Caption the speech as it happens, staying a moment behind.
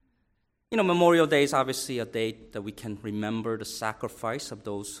Memorial Day is obviously a date that we can remember the sacrifice of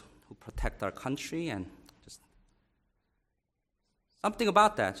those who protect our country, and just something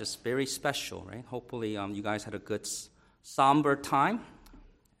about that, just very special, right? Hopefully you guys had a good somber time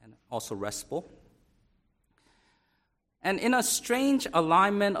and also restful. And in a strange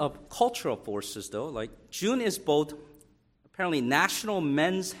alignment of cultural forces, though, like June is both apparently National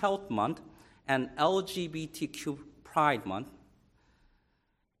Men's Health Month and LGBTQ Pride Month.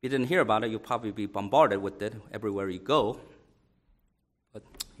 If you didn't hear about it, you'll probably be bombarded with it everywhere you go. But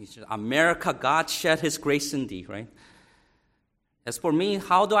America, God shed His grace indeed, right? As for me,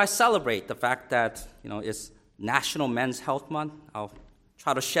 how do I celebrate the fact that, it's National Men's Health Month? I'll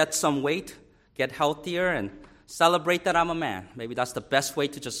try to shed some weight, get healthier, and celebrate that I'm a man. Maybe that's the best way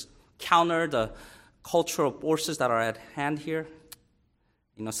to just counter the cultural forces that are at hand here.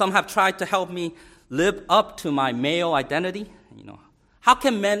 Some have tried to help me live up to my male identity. How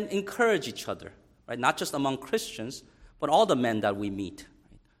can men encourage each other, right? Not just among Christians, but all the men that we meet,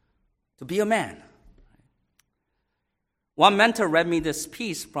 right? To be a man. One mentor read me this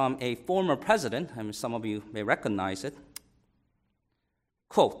piece from a former president, and some of you may recognize it.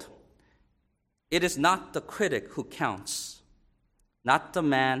 Quote, "It is not the critic who counts, not the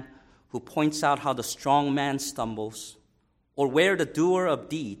man who points out how the strong man stumbles, or where the doer of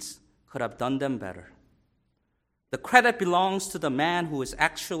deeds could have done them better. The credit belongs to the man who is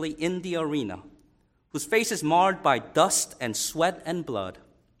actually in the arena, whose face is marred by dust and sweat and blood,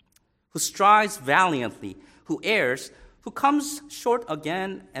 who strives valiantly, who errs, who comes short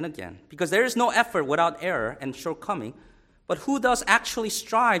again and again, because there is no effort without error and shortcoming, but who does actually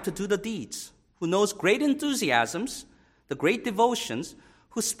strive to do the deeds, who knows great enthusiasms, the great devotions,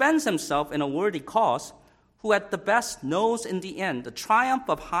 who spends himself in a worthy cause, who at the best knows in the end the triumph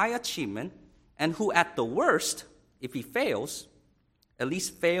of high achievement, and who at the worst, if he fails, at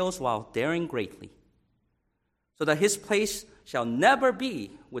least fails while daring greatly, so that his place shall never be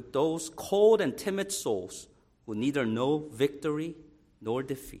with those cold and timid souls who neither know victory nor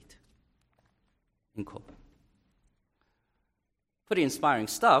defeat." End quote. Pretty inspiring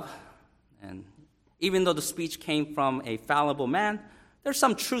stuff, and even though the speech came from a fallible man, there's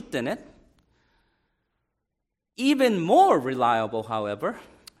some truth in it. Even more reliable, however,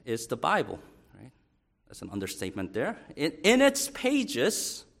 is the Bible. That's an understatement there. In its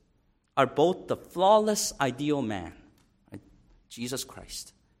pages are both the flawless ideal man, right? Jesus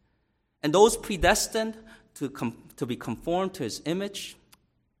Christ, and those predestined to be conformed to His image,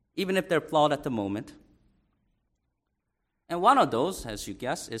 even if they're flawed at the moment. And one of those, as you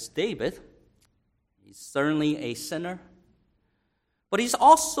guess, is David. He's certainly a sinner, but he's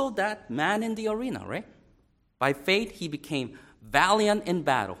also that man in the arena, right? By faith, he became valiant in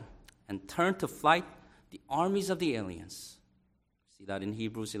battle and turned to flight the armies of the aliens. See that in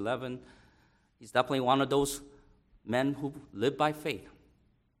Hebrews 11. He's definitely one of those men who live by faith.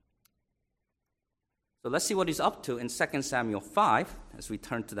 So let's see what he's up to in 2 Samuel 5 as we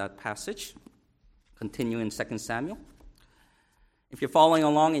turn to that passage. Continue in 2 Samuel. If you're following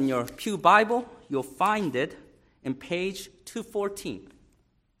along in your Pew Bible, you'll find it in page 214.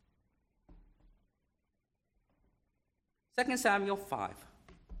 2 Samuel 5.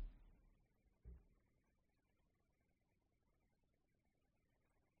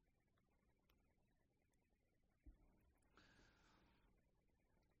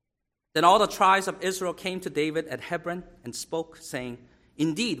 Then all the tribes of Israel came to David at Hebron and spoke, saying,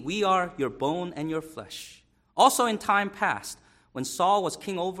 "Indeed, we are your bone and your flesh. Also in time past, when Saul was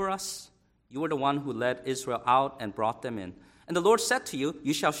king over us, you were the one who led Israel out and brought them in. And the Lord said to you,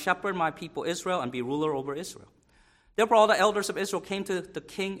 you shall shepherd my people Israel and be ruler over Israel." Therefore all the elders of Israel came to the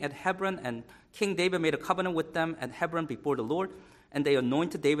king at Hebron, and King David made a covenant with them at Hebron before the Lord, and they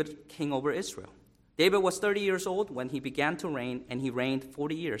anointed David king over Israel. David was 30 years old when he began to reign, and he reigned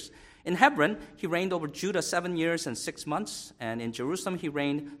 40 years. In Hebron, he reigned over Judah 7 years and 6 months, and in Jerusalem he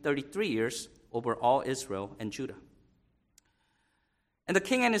reigned 33 years over all Israel and Judah. And the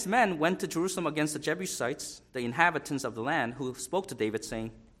king and his men went to Jerusalem against the Jebusites, the inhabitants of the land, who spoke to David,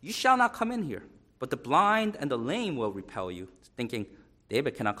 saying, "You shall not come in here, but the blind and the lame will repel you," thinking,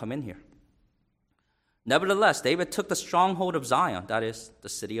 David cannot come in here. Nevertheless, David took the stronghold of Zion, that is, the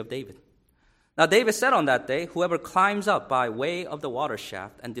city of David. Now David said on that day, "Whoever climbs up by way of the water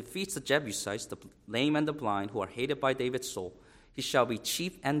shaft and defeats the Jebusites, the lame and the blind, who are hated by David's soul, he shall be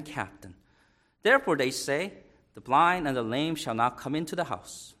chief and captain." Therefore they say, "The blind and the lame shall not come into the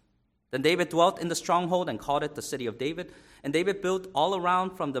house." Then David dwelt in the stronghold and called it the city of David. And David built all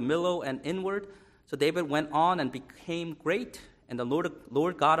around from the Millo and inward. So David went on and became great, and the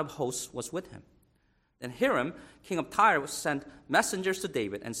Lord God of hosts was with him. Then Hiram, king of Tyre, sent messengers to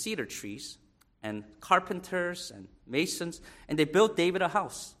David and cedar trees and carpenters and masons, and they built David a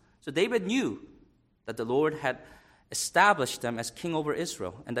house. So David knew that the Lord had established them as king over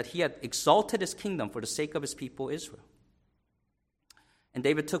Israel, and that he had exalted his kingdom for the sake of his people Israel. And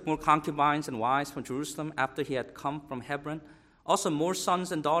David took more concubines and wives from Jerusalem after he had come from Hebron. Also more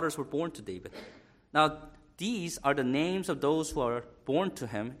sons and daughters were born to David. Now these are the names of those who are born to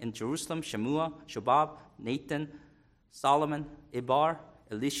him in Jerusalem: Shemua, Shobab, Nathan, Solomon, Ibar,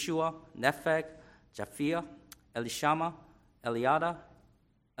 Elishua, Nepheg, Japhia, Elishama, Eliada,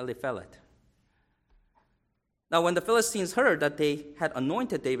 Eliphelet. Now when the Philistines heard that they had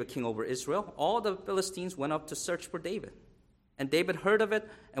anointed David king over Israel, all the Philistines went up to search for David. And David heard of it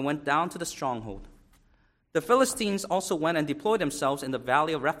and went down to the stronghold. The Philistines also went and deployed themselves in the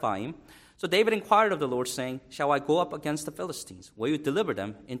valley of Rephaim. So David inquired of the Lord, saying, "Shall I go up against the Philistines? Will you deliver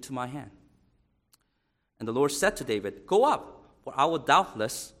them into my hand?" And the Lord said to David, "Go up, for I will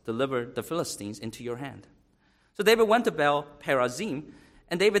doubtless deliver the Philistines into your hand." So David went to Baal Perazim,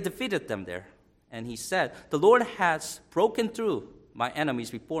 and David defeated them there. And he said, "The Lord has broken through my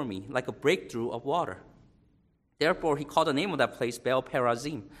enemies before me like a breakthrough of water." Therefore he called the name of that place Baal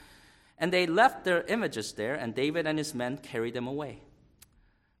Perazim. And they left their images there, and David and his men carried them away.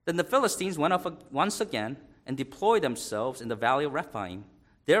 Then the Philistines went up once again and deployed themselves in the valley of Rephaim.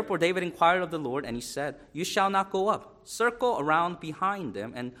 Therefore David inquired of the Lord, and he said, "You shall not go up. Circle around behind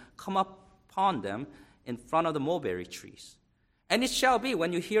them and come up upon them in front of the mulberry trees. And it shall be,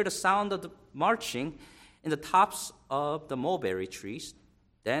 when you hear the sound of the marching in the tops of the mulberry trees,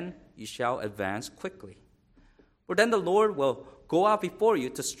 then you shall advance quickly. For then the Lord will go out before you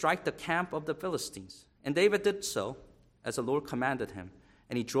to strike the camp of the Philistines." And David did so, as the Lord commanded him.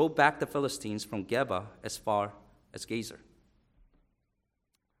 And he drove back the Philistines from Geba as far as Gezer.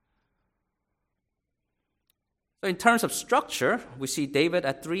 So in terms of structure, we see David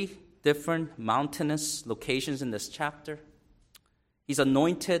at 3 different mountainous locations in this chapter. He's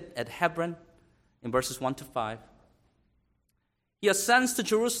anointed at Hebron in verses 1 to 5. He ascends to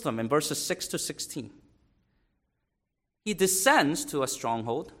Jerusalem in verses 6 to 16. He descends to a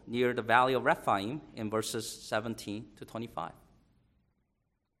stronghold near the valley of Rephaim in verses 17 to 25.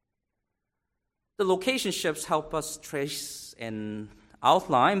 The location shifts help us trace an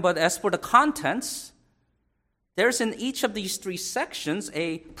outline, but as for the contents, there's in each of these 3 sections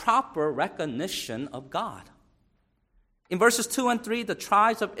a proper recognition of God. In verses 2 and 3, the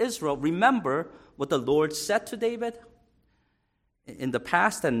tribes of Israel remember what the Lord said to David in the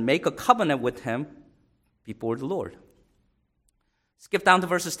past and make a covenant with him before the Lord. Skip down to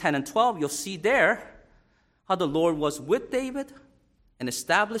verses 10 and 12, you'll see there how the Lord was with David and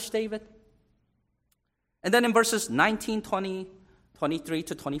established David. And then in verses 19, 20, 23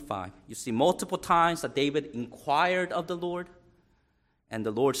 to 25, you see multiple times that David inquired of the Lord, and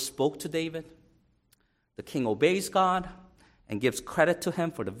the Lord spoke to David. The king obeys God and gives credit to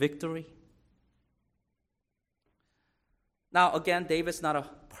him for the victory. Now, again, David's not a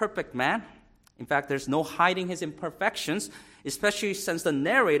perfect man. In fact, there's no hiding his imperfections, especially since the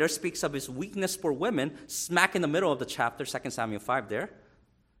narrator speaks of his weakness for women smack in the middle of the chapter, 2 Samuel 5 there,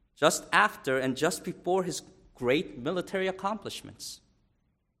 just after and just before his great military accomplishments.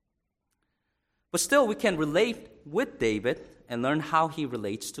 But still, we can relate with David and learn how he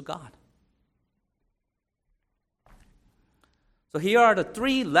relates to God. So here are the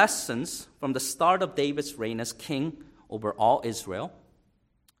 3 lessons from the start of David's reign as king over all Israel.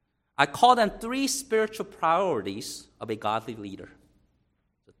 I call them 3 spiritual priorities of a godly leader.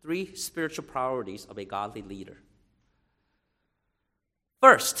 The 3 spiritual priorities of a godly leader.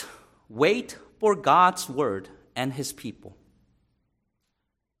 First, wait for God's word and his people.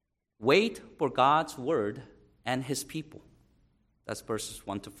 Wait for God's word and his people. That's verses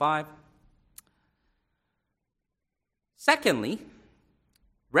 1 to 5. Secondly,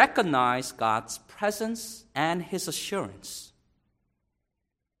 recognize God's presence and his assurance.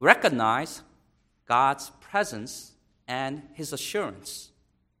 Recognize God's presence and his assurance.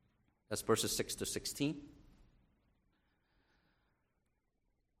 That's verses 6 to 16.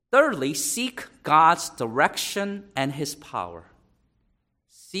 Thirdly, seek God's direction and his power.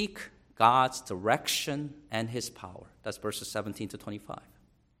 Seek God's direction and his power. That's verses 17 to 25.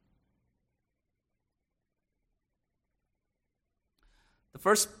 The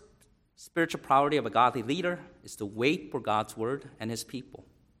first spiritual priority of a godly leader is to wait for God's word and his people.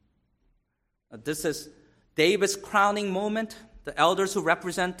 This is David's crowning moment. The elders who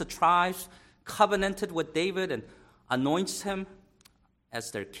represent the tribes covenanted with David and anoints him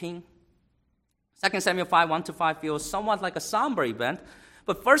as their king. 2 Samuel 5, 1 to 5 feels somewhat like a somber event,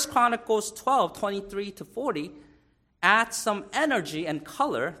 But 1 Chronicles 12:23-40 adds some energy and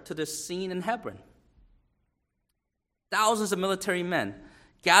color to this scene in Hebron. Thousands of military men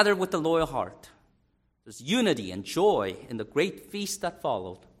gathered with a loyal heart. There's unity and joy in the great feast that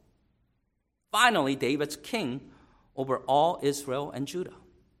followed. Finally, David's king over all Israel and Judah.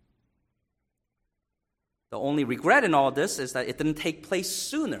 The only regret in all this is that it didn't take place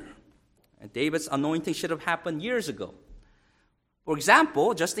sooner. And David's anointing should have happened years ago. For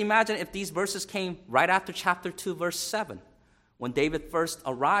example, just imagine if these verses came right after chapter 2, verse 7, when David first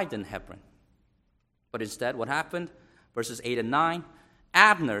arrived in Hebron. But instead, what happened? Verses 8 and 9,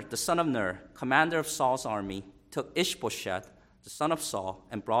 Abner, the son of Ner, commander of Saul's army, took Ishbosheth, the son of Saul,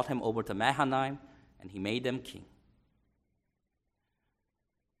 and brought him over to Mahanaim, and he made them king.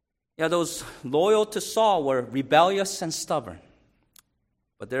 Yeah, those loyal to Saul were rebellious and stubborn.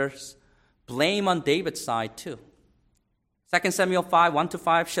 But there's blame on David's side too. 2 Samuel 5,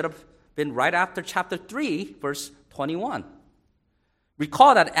 1-5 should have been right after chapter 3, verse 21.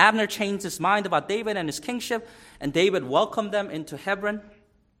 Recall that Abner changed his mind about David and his kingship, and David welcomed them into Hebron.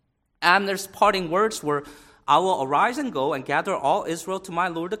 Abner's parting words were, "I will arise and go and gather all Israel to my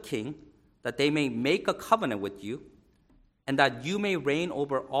lord the king, that they may make a covenant with you, and that you may reign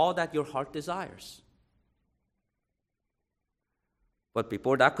over all that your heart desires." But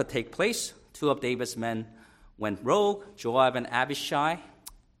before that could take place, two of David's men went rogue. Joab and Abishai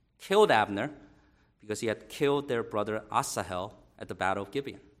killed Abner because he had killed their brother Asahel at the Battle of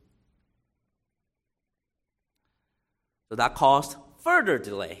Gibeon. So that caused further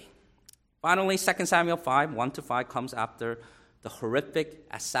delay. Finally, 2 Samuel 5, 1-5 comes after the horrific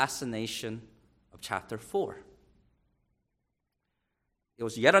assassination of chapter 4. It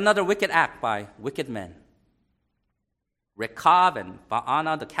was yet another wicked act by wicked men. Rechab and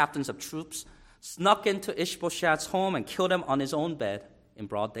Baanah, the captains of troops, snuck into Ishbosheth's home and killed him on his own bed in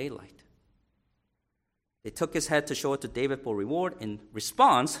broad daylight. They took his head to show it to David for reward. In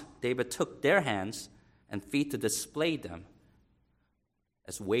response, David took their hands and feet to display them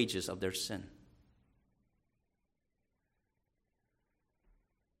as wages of their sin.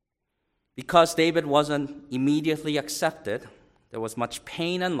 Because David wasn't immediately accepted, there was much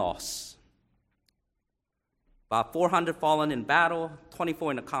pain and loss. About 400 fallen in battle, 24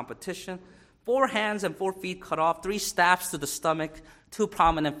 in a competition, 4 hands and 4 feet cut off, 3 stabs to the stomach, 2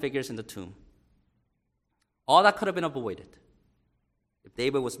 prominent figures in the tomb. All that could have been avoided if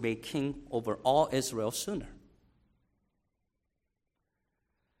David was made king over all Israel sooner.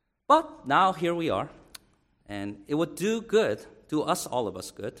 But now here we are, and it would do us, all of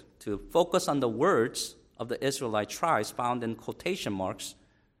us good, to focus on the words of the Israelite tribes found in quotation marks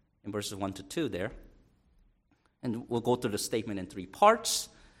in verses 1-2 there. And we'll go through the statement in 3 parts.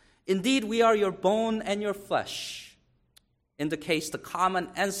 Indeed, we are your bone and your flesh, indicates the common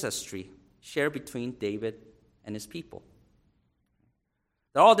ancestry shared between David and his people.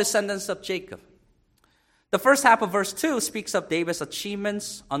 They're all descendants of Jacob. The first half of verse 2 speaks of David's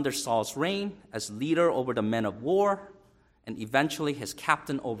achievements under Saul's reign as leader over the men of war and eventually his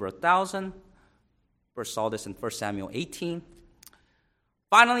captain over 1,000. First saw this in 1 Samuel 18.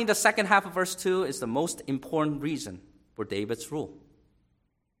 Finally, the second half of verse 2 is the most important reason for David's rule.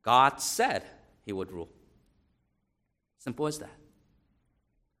 God said he would rule. Simple as that.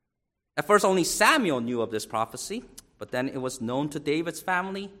 At first, only Samuel knew of this prophecy, but then it was known to David's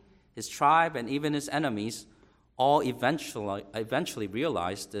family, his tribe, and even his enemies. All eventually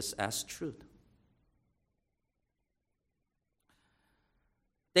realized this as truth.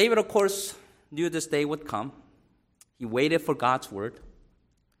 David, of course, knew this day would come. He waited for God's word.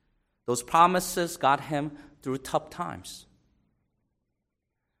 Those promises got him through tough times.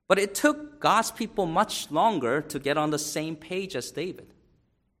 But it took God's people much longer to get on the same page as David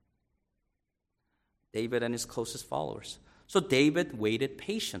and his closest followers. So David waited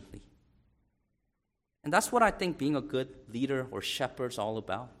patiently. And that's what I think being a good leader or shepherd is all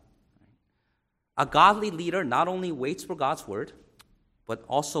about. A godly leader not only waits for God's word, but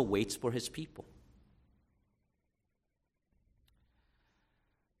also waits for his people.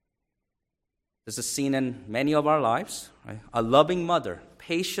 This is seen in many of our lives. Right? A loving mother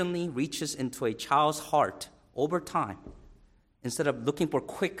patiently reaches into a child's heart over time instead of looking for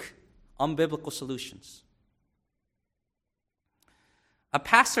quick, unbiblical solutions. A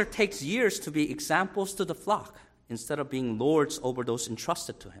pastor takes years to be examples to the flock instead of being lords over those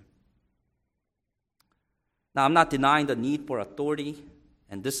entrusted to him. Now, I'm not denying the need for authority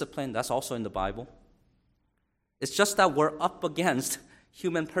and discipline. That's also in the Bible. It's just that we're up against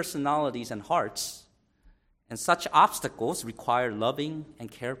human personalities and hearts, and such obstacles require loving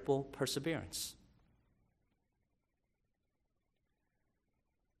and careful perseverance.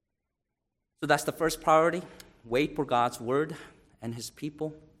 So that's the first priority. Wait for God's word and his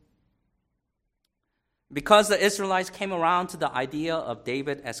people. Because the Israelites came around to the idea of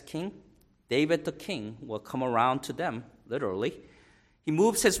David as king, David the king will come around to them, literally. He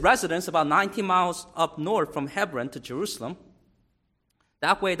moves his residence about 90 miles up north from Hebron to Jerusalem.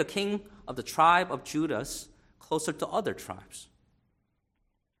 That way, the king of the tribe of Judah is closer to other tribes.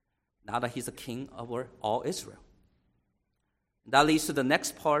 Now that he's the king over all Israel. That leads to the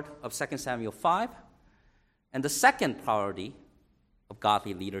next part of 2 Samuel 5. And the second priority of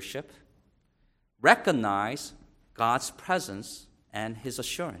godly leadership, recognize God's presence and his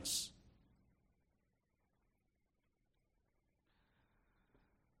assurance.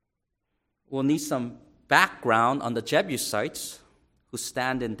 We'll need some background on the Jebusites who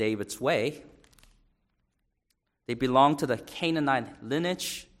stand in David's way. They belong to the Canaanite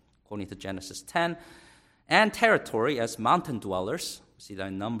lineage, according to Genesis 10, and territory as mountain dwellers. We see that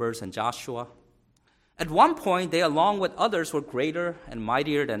in Numbers and Joshua. At one point, they, along with others, were greater and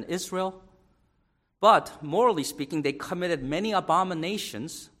mightier than Israel. But, morally speaking, they committed many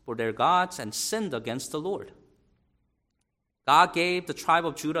abominations for their gods and sinned against the Lord. God gave the tribe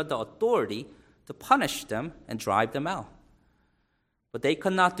of Judah the authority to punish them and drive them out. But they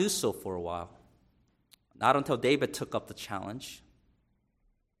could not do so for a while. Not until David took up the challenge.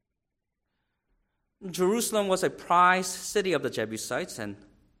 Jerusalem was a prized city of the Jebusites, and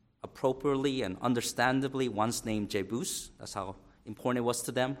appropriately and understandably once named Jebus. That's how important it was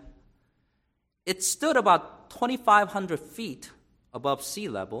to them. It stood about 2,500 feet above sea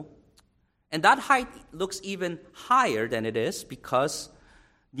level, and that height looks even higher than it is because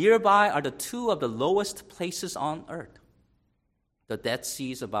nearby are the two of the lowest places on earth. The Dead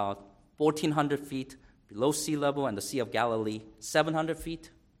Sea is about 1,400 feet below sea level, and the Sea of Galilee, 700 feet.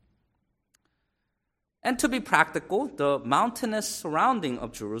 And to be practical, the mountainous surrounding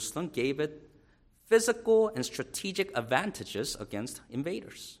of Jerusalem gave it physical and strategic advantages against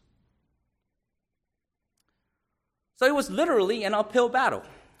invaders. So it was literally an uphill battle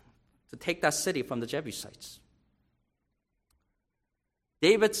to take that city from the Jebusites.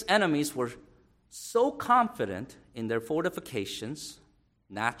 David's enemies were so confident in their fortifications,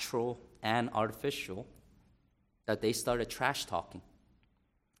 natural and artificial, that they started trash talking.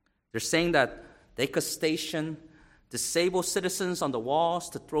 They're saying that they could station disabled citizens on the walls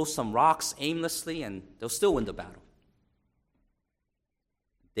to throw some rocks aimlessly and they'll still win the battle.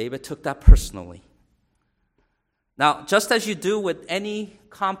 David took that personally. Now, just as you do with any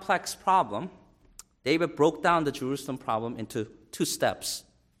complex problem, David broke down the Jerusalem problem into two steps.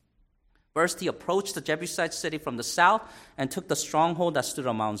 First, he approached the Jebusite city from the south and took the stronghold that stood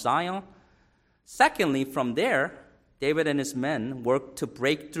on Mount Zion. Secondly, from there, David and his men worked to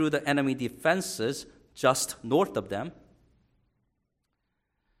break through the enemy defenses just north of them.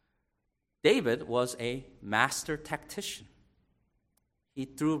 David was a master tactician. He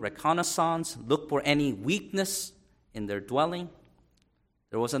threw reconnaissance, looked for any weakness in their dwelling.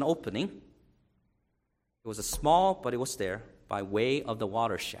 There was an opening. It was small, but it was there by way of the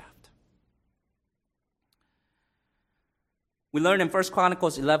water shaft. We learn in 1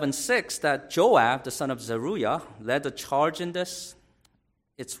 Chronicles 11:6 that Joab, the son of Zeruiah, led the charge in this.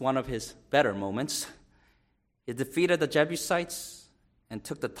 It's one of his better moments. He defeated the Jebusites and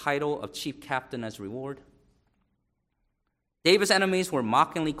took the title of chief captain as reward. David's enemies were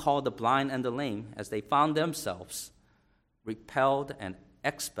mockingly called the blind and the lame as they found themselves repelled and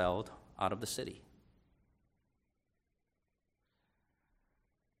expelled out of the city.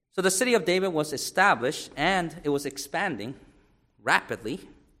 So the city of David was established and it was expanding rapidly.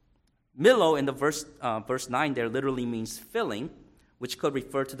 Millo in the verse 9 there literally means filling, which could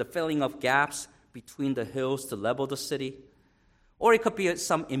refer to the filling of gaps between the hills to level the city, or it could be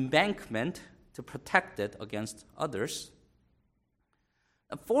some embankment to protect it against others.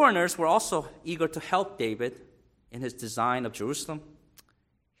 The foreigners were also eager to help David in his design of Jerusalem.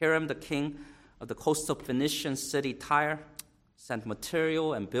 Hiram, the king of the coastal Phoenician city Tyre, sent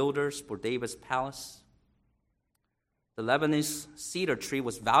material and builders for David's palace. The Lebanese cedar tree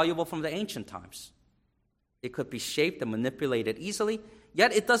was valuable from the ancient times. It could be shaped and manipulated easily,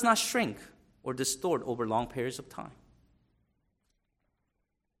 yet it does not shrink or distort over long periods of time.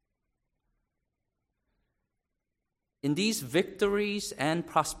 In these victories and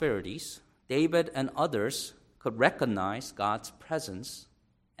prosperities, David and others could recognize God's presence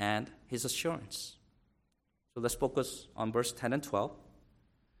and his assurance. So let's focus on verse 10 and 12.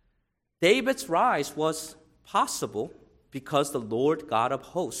 David's rise was possible because the Lord God of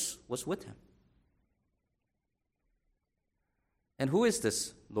hosts was with him. And who is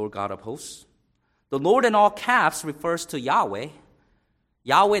this Lord God of hosts? The Lord in all caps refers to Yahweh,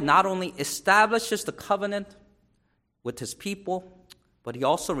 Yahweh not only establishes the covenant with his people, but he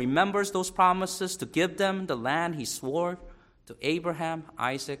also remembers those promises to give them the land he swore to Abraham,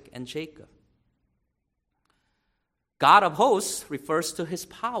 Isaac, and Jacob. God of hosts refers to his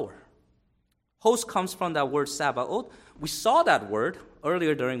power. Host comes from that word Sabaoth. We saw that word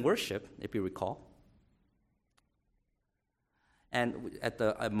earlier during worship, if you recall. And at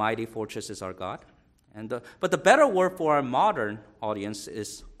the mighty fortress is our God. But the better word for our modern audience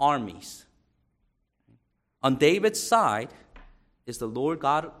is armies. On David's side is the Lord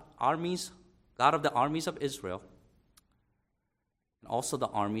God of the armies of Israel, and also the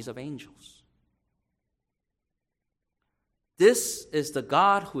armies of angels. This is the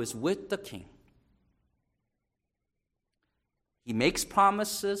God who is with the king. He makes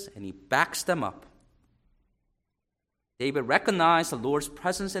promises and he backs them up. David recognized the Lord's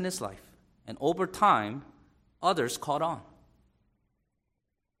presence in his life, and over time, others caught on.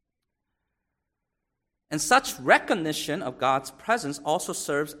 And such recognition of God's presence also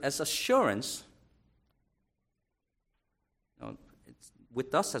serves as assurance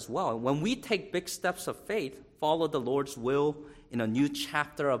with us as well. When we take big steps of faith, follow the Lord's will in a new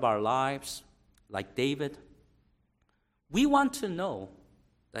chapter of our lives, like David, we want to know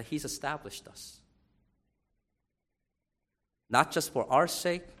that he's established us. Not just for our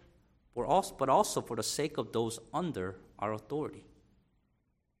sake, but also for the sake of those under our authority.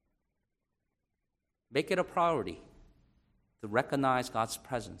 Make it a priority to recognize God's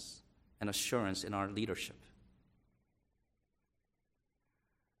presence and assurance in our leadership.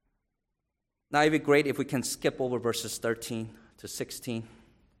 Now, it'd be great if we can skip over verses 13 to 16,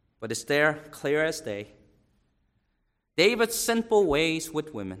 but it's there, clear as day. David's sinful ways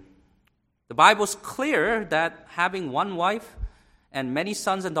with women. The Bible's clear that having one wife and many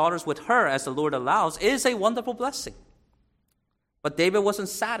sons and daughters with her, as the Lord allows, is a wonderful blessing. But David wasn't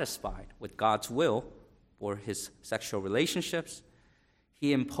satisfied with God's will for his sexual relationships.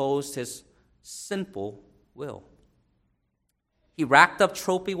 He imposed his sinful will. He racked up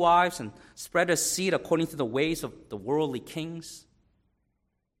trophy wives and spread his seed according to the ways of the worldly kings.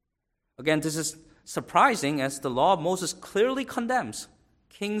 Again, this is surprising, as the law of Moses clearly condemns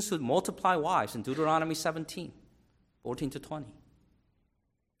kings who multiply wives in Deuteronomy 17, 14 to 20.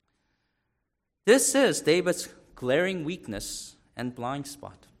 This is David's glaring weakness and blind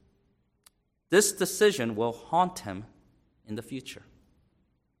spot. This decision will haunt him in the future.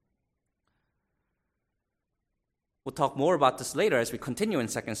 We'll talk more about this later as we continue in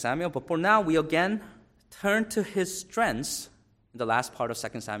 2 Samuel, but for now we again turn to his strengths in the last part of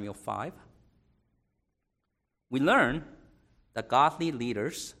 2 Samuel 5. We learn that godly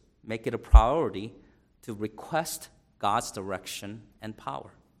leaders make it a priority to request God's direction and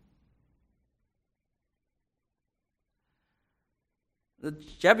power. The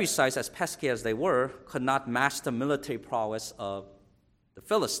Jebusites, as pesky as they were, could not match the military prowess of the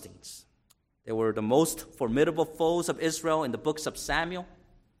Philistines. They were the most formidable foes of Israel in the books of Samuel.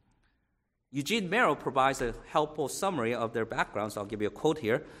 Eugene Merrill provides a helpful summary of their backgrounds. I'll give you a quote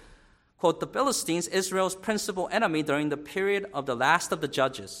here. Quote, "The Philistines, Israel's principal enemy during the period of the last of the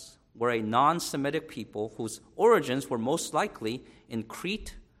judges, were a non-Semitic people whose origins were most likely in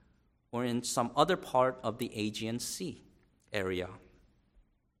Crete or in some other part of the Aegean Sea area.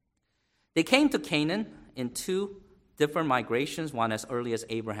 They came to Canaan in two different migrations, one as early as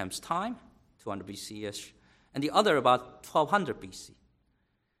Abraham's time, 200 BC-ish, and the other about 1200 BC.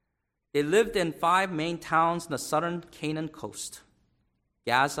 They lived in 5 main towns in the southern Canaan coast: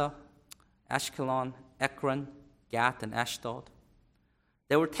 Gaza, Ashkelon, Ekron, Gath, and Ashdod.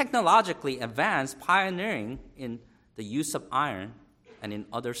 They were technologically advanced, pioneering in the use of iron and in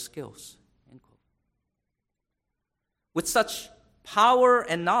other skills." End quote. With such power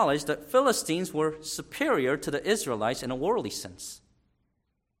and knowledge, the Philistines were superior to the Israelites in a worldly sense.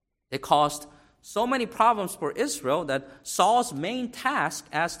 They caused so many problems for Israel that Saul's main task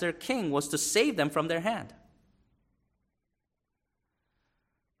as their king was to save them from their hand.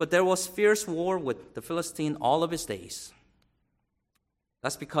 But there was fierce war with the Philistine all of his days.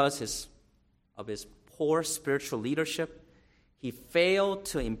 That's because of his poor spiritual leadership. He failed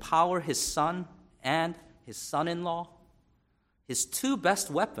to empower his son and his son-in-law, his 2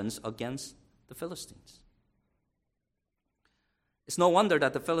 best weapons against the Philistines. It's no wonder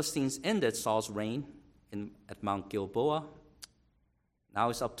that the Philistines ended Saul's reign at Mount Gilboa. Now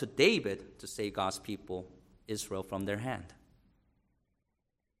it's up to David to save God's people, Israel, from their hand.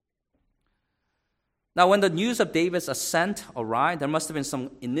 Now, when the news of David's ascent arrived, there must have been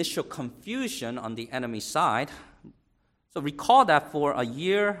some initial confusion on the enemy's side. So recall that for a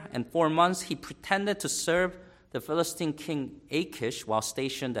year and 4 months, he pretended to serve the Philistine king Achish while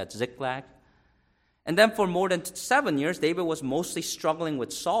stationed at Ziklag. And then for more than 7 years, David was mostly struggling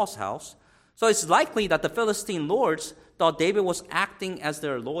with Saul's house. So it's likely that the Philistine lords thought David was acting as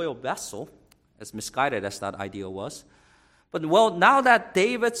their loyal vassal, as misguided as that idea was. But now that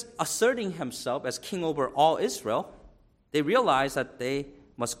David's asserting himself as king over all Israel, they realize that they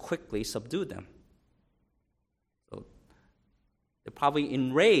must quickly subdue them. So they're probably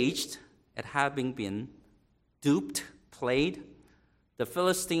enraged at having been duped, played. The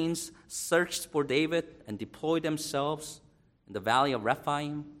Philistines searched for David and deployed themselves in the valley of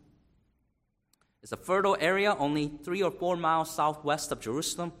Rephaim. It's a fertile area only 3 or 4 miles southwest of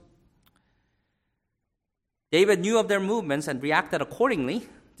Jerusalem. David knew of their movements and reacted accordingly,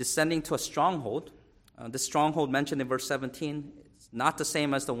 descending to a stronghold. This stronghold mentioned in verse 17 is not the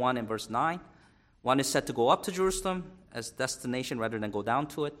same as the one in verse 9. One is said to go up to Jerusalem as destination rather than go down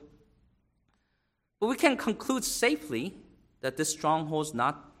to it. But we can conclude safely that this stronghold is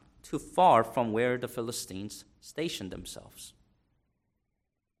not too far from where the Philistines stationed themselves.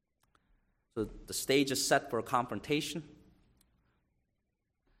 So the stage is set for a confrontation.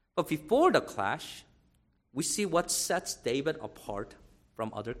 But before the clash, we see what sets David apart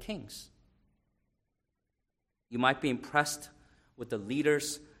from other kings. You might be impressed with the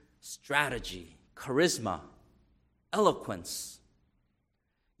leader's strategy, charisma, eloquence.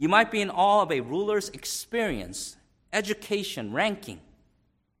 You might be in awe of a ruler's experience, education, ranking.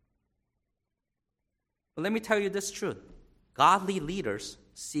 But let me tell you this truth. Godly leaders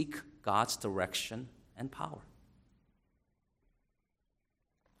seek God's direction and power.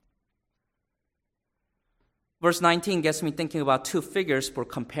 Verse 19 gets me thinking about 2 figures for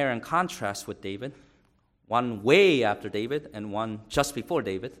compare and contrast with David. One way after David and one just before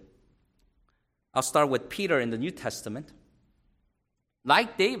David. I'll start with Peter in the New Testament.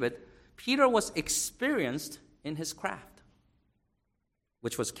 Like David, Peter was experienced in his craft,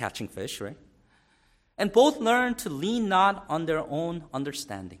 which was catching fish, right? And both learned to lean not on their own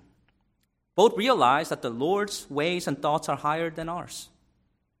understanding. Both realized that the Lord's ways and thoughts are higher than ours.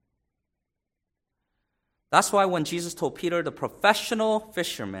 That's why when Jesus told Peter, the professional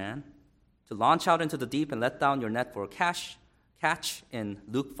fisherman, to launch out into the deep and let down your net for a catch in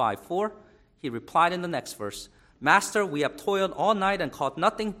Luke 5:4, he replied in the next verse, Master, we have toiled all night and caught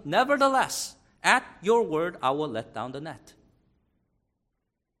nothing. Nevertheless, at your word, I will let down the net.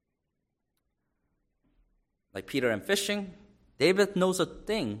 Like Peter and fishing, David knows a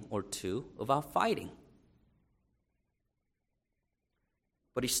thing or two about fighting.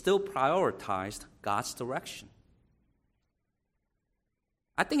 But he still prioritized God's direction.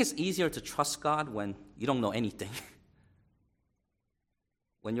 I think it's easier to trust God when you don't know anything.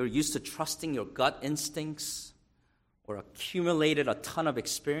 When you're used to trusting your gut instincts or accumulated a ton of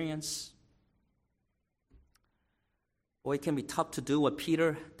experience. Boy, it can be tough to do what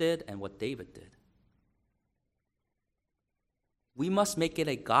Peter did and what David did. We must make it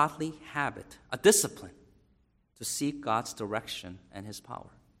a godly habit, a discipline, to seek God's direction and His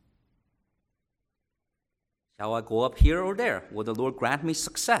power. Shall I go up here or there? Will the Lord grant me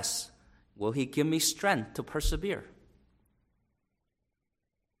success? Will He give me strength to persevere?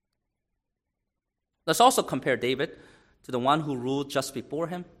 Let's also compare David to the one who ruled just before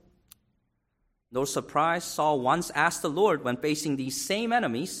him. No surprise, Saul once asked the Lord when facing these same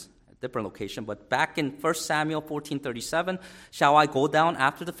enemies, a different location, but back in 1 Samuel 14:37, shall I go down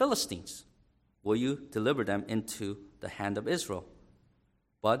after the Philistines? Will you deliver them into the hand of Israel?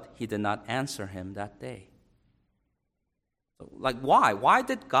 But he did not answer him that day. So, why? Why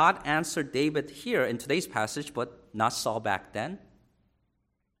did God answer David here in today's passage, but not Saul back then?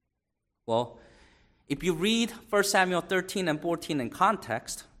 Well, if you read 1 Samuel 13 and 14 in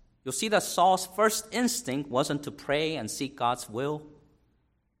context, you'll see that Saul's first instinct wasn't to pray and seek God's will.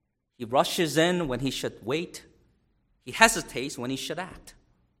 He rushes in when he should wait. He hesitates when he should act.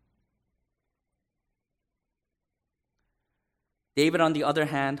 David, on the other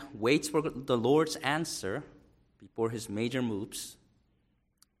hand, waits for the Lord's answer before his major moves.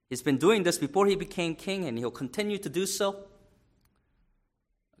 He's been doing this before he became king, and he'll continue to do so.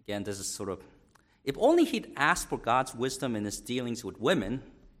 Again, this is if only he'd asked for God's wisdom in his dealings with women,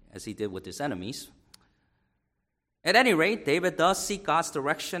 as he did with his enemies. At any rate, David does seek God's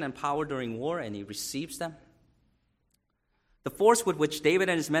direction and power during war, and he receives them. The force with which David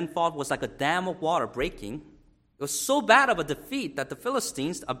and his men fought was like a dam of water breaking. It was so bad of a defeat that the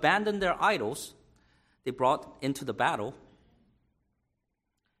Philistines abandoned their idols they brought into the battle.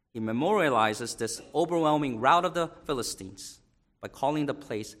 He memorializes this overwhelming rout of the Philistines by calling the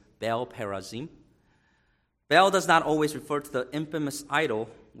place Baal Perazim. Baal does not always refer to the infamous idol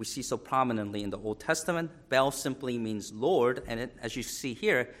we see so prominently in the Old Testament. Baal simply means Lord, and as you see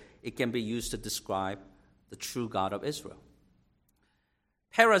here, it can be used to describe the true God of Israel.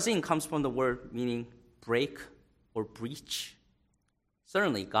 Perazim comes from the word meaning break or breach.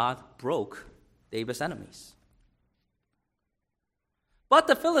 Certainly, God broke David's enemies. But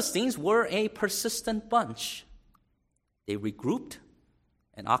the Philistines were a persistent bunch. They regrouped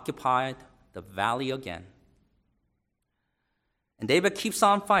and occupied the valley again. And David keeps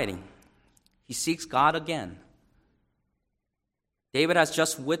on fighting. He seeks God again. David has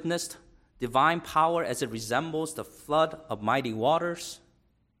just witnessed divine power as it resembles the flood of mighty waters.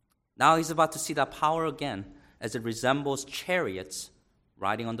 Now he's about to see that power again as it resembles chariots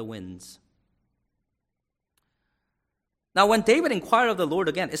riding on the winds. Now, when David inquired of the Lord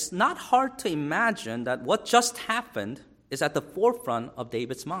again, it's not hard to imagine that what just happened is at the forefront of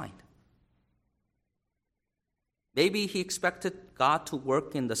David's mind. Maybe he expected God to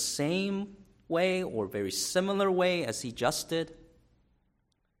work in the same way or very similar way as he just did.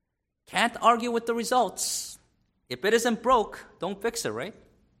 Can't argue with the results. If it isn't broke, don't fix it, right?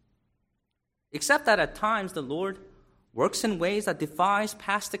 Except that at times the Lord works in ways that defies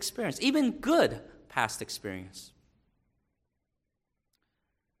past experience, even good past experience.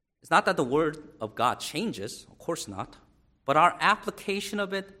 It's not that the word of God changes, of course not, but our application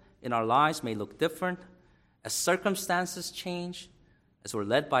of it in our lives may look different as circumstances change, as we're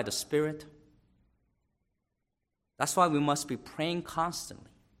led by the Spirit. That's why we must be praying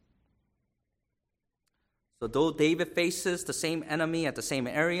constantly. So though David faces the same enemy at the same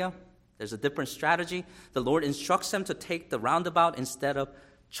area, there's a different strategy. The Lord instructs him to take the roundabout instead of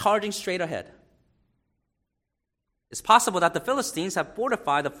charging straight ahead. It's possible that the Philistines have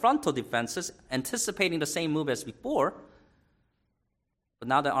fortified the frontal defenses, anticipating the same move as before, but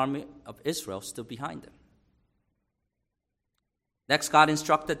now the army of Israel stood behind them. Next, God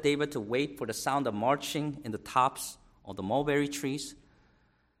instructed David to wait for the sound of marching in the tops of the mulberry trees.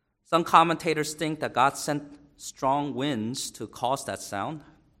 Some commentators think that God sent strong winds to cause that sound.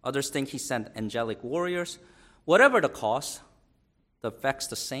 Others think he sent angelic warriors. Whatever the cause, the effect's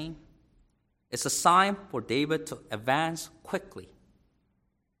the same. It's a sign for David to advance quickly,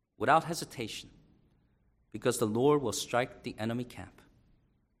 without hesitation, because the Lord will strike the enemy camp.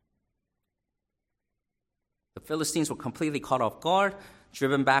 The Philistines were completely caught off guard,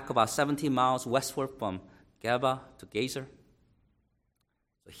 driven back about 17 miles westward from Geba to Gezer.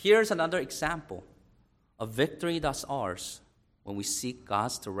 So here's another example of victory that's ours when we seek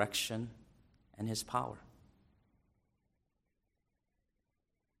God's direction and his power.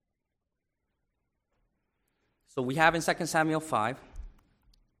 So we have in 2 Samuel 5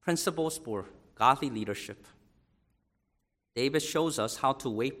 principles for godly leadership. David shows us how to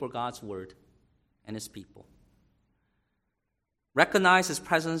wait for God's word and his people. Recognize his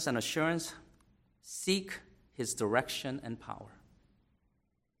presence and assurance. Seek his direction and power.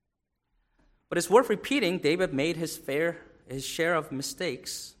 But it's worth repeating, David made his share of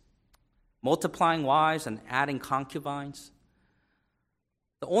mistakes, multiplying wives and adding concubines.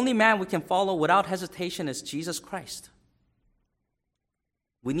 The only man we can follow without hesitation is Jesus Christ.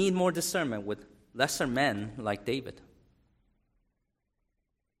 We need more discernment with lesser men like David.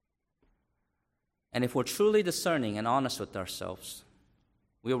 And if we're truly discerning and honest with ourselves,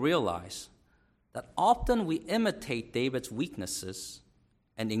 we'll realize that often we imitate David's weaknesses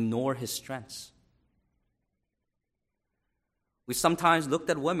and ignore his strengths. We sometimes looked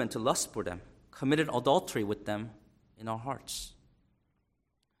at women to lust for them, committed adultery with them in our hearts.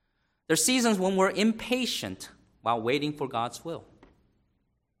 There are seasons when we're impatient while waiting for God's will.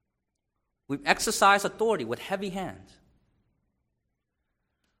 We've exercised authority with heavy hands.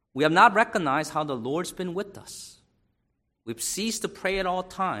 We have not recognized how the Lord's been with us. We've ceased to pray at all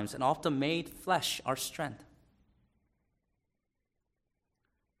times and often made flesh our strength.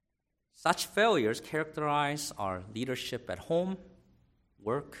 Such failures characterize our leadership at home,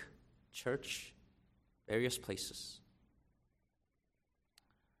 work, church, various places.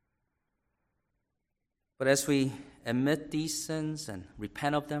 But as we admit these sins and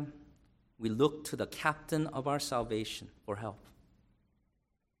repent of them, we look to the captain of our salvation for help.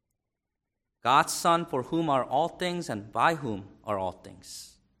 God's Son, for whom are all things and by whom are all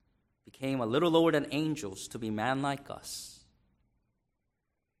things, became a little lower than angels to be man like us.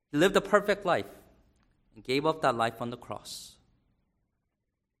 He lived a perfect life and gave up that life on the cross.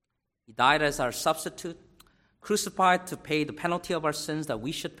 He died as our substitute, crucified to pay the penalty of our sins that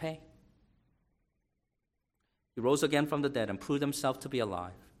we should pay. He rose again from the dead and proved himself to be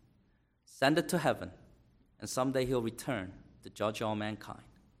alive, ascended to heaven, and someday he'll return to judge all mankind.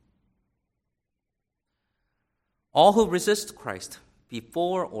 All who resist Christ,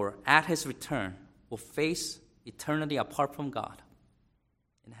 before or at his return, will face eternity apart from God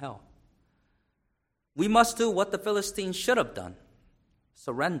in hell. We must do what the Philistines should have done: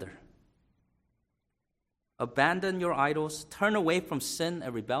 surrender. Abandon your idols, turn away from sin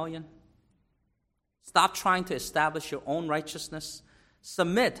and rebellion. Stop trying to establish your own righteousness.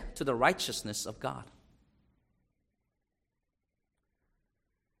 Submit to the righteousness of God.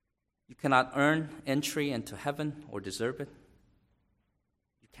 You cannot earn entry into heaven or deserve it.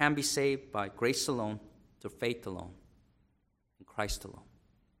 You can be saved by grace alone, through faith alone, in Christ alone.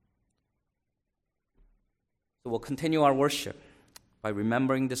 So we'll continue our worship by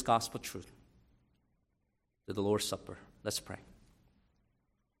remembering this gospel truth to the Lord's Supper. Let's pray.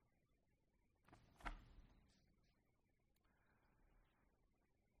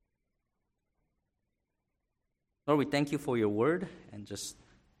 Lord, we thank you for your word and just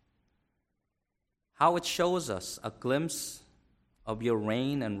how it shows us a glimpse of your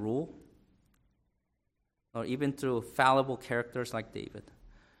reign and rule, or even through fallible characters like David.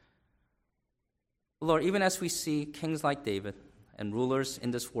 Lord, even as we see kings like David and rulers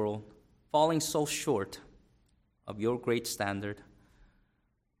in this world falling so short of your great standard,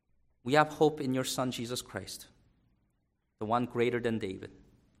 we have hope in your Son, Jesus Christ, the one greater than David,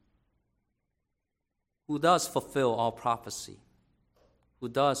 who does fulfill all prophecy, who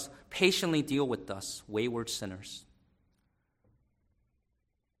does patiently deal with us, wayward sinners,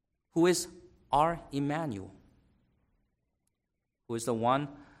 who is our Emmanuel, who is the one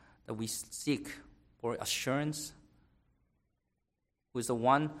that we seek for assurance, who is the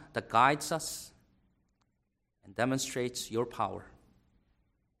one that guides us and demonstrates your power.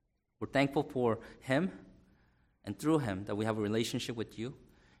 We're thankful for him, and through him that we have a relationship with you,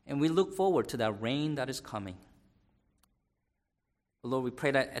 and we look forward to that reign that is coming. Lord, we pray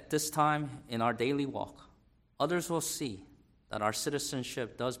that at this time in our daily walk, others will see that our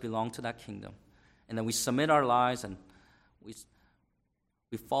citizenship does belong to that kingdom, and that we submit our lives and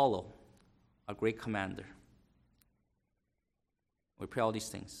we follow our great commander. We pray all these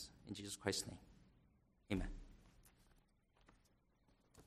things in Jesus Christ's name.